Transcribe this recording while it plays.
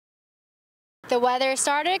The weather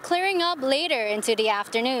started clearing up later into the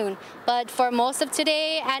afternoon, but for most of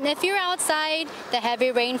today, and if you're outside, the heavy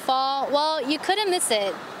rainfall, well, you couldn't miss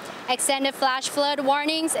it. Extended flash flood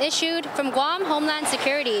warnings issued from Guam Homeland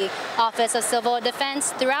Security Office of Civil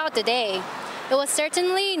Defense throughout the day. It was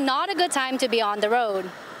certainly not a good time to be on the road.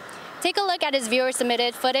 Take a look at his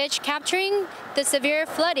viewer-submitted footage capturing the severe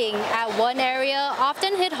flooding at one area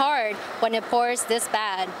often hit hard when it pours this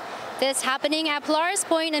bad. This happening at Polaris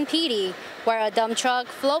Point in Pidi, where a dump truck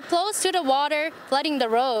flows to the water, flooding the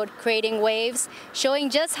road, creating waves, showing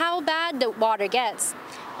just how bad the water gets.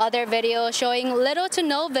 Other videos showing little to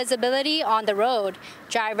no visibility on the road,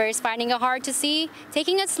 drivers finding it hard to see,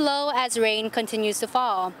 taking it slow as rain continues to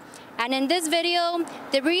fall. And in this video,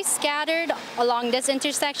 debris scattered along this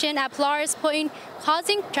intersection at Polaris Point,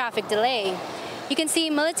 causing traffic delay. You can see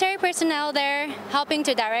military personnel there helping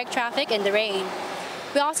to direct traffic in the rain.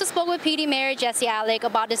 We also spoke with PD Mayor Jesse Alec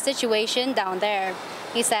about the situation down there.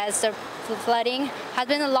 He says the flooding has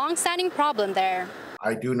been a long-standing problem there.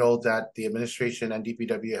 I do know that the administration and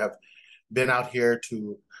DPW have been out here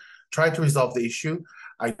to try to resolve the issue.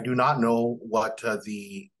 I do not know what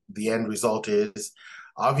the end result is.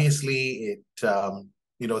 Obviously,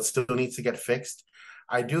 it still needs to get fixed.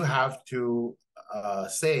 I do have to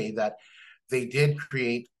say that they did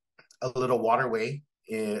create a little waterway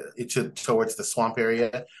towards the swamp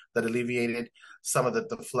area that alleviated some of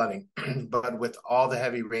the flooding. But with all the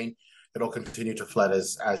heavy rain, it'll continue to flood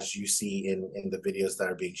as you see in the videos that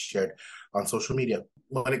are being shared on social media.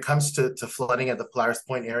 When it comes to flooding at the Polaris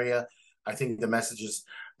Point area, I think the message is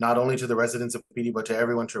not only to the residents of PD, but to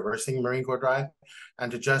everyone traversing Marine Corps Drive,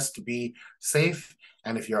 and to just be safe.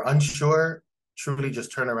 And if you're unsure, truly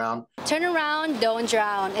just turn around. Turn around, don't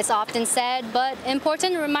drown, it's often said, but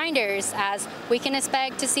important reminders as we can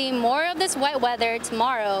expect to see more of this wet weather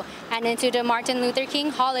tomorrow and into the Martin Luther King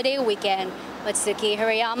holiday weekend. Matsuki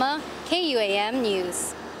Hirayama, KUAM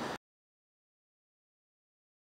News.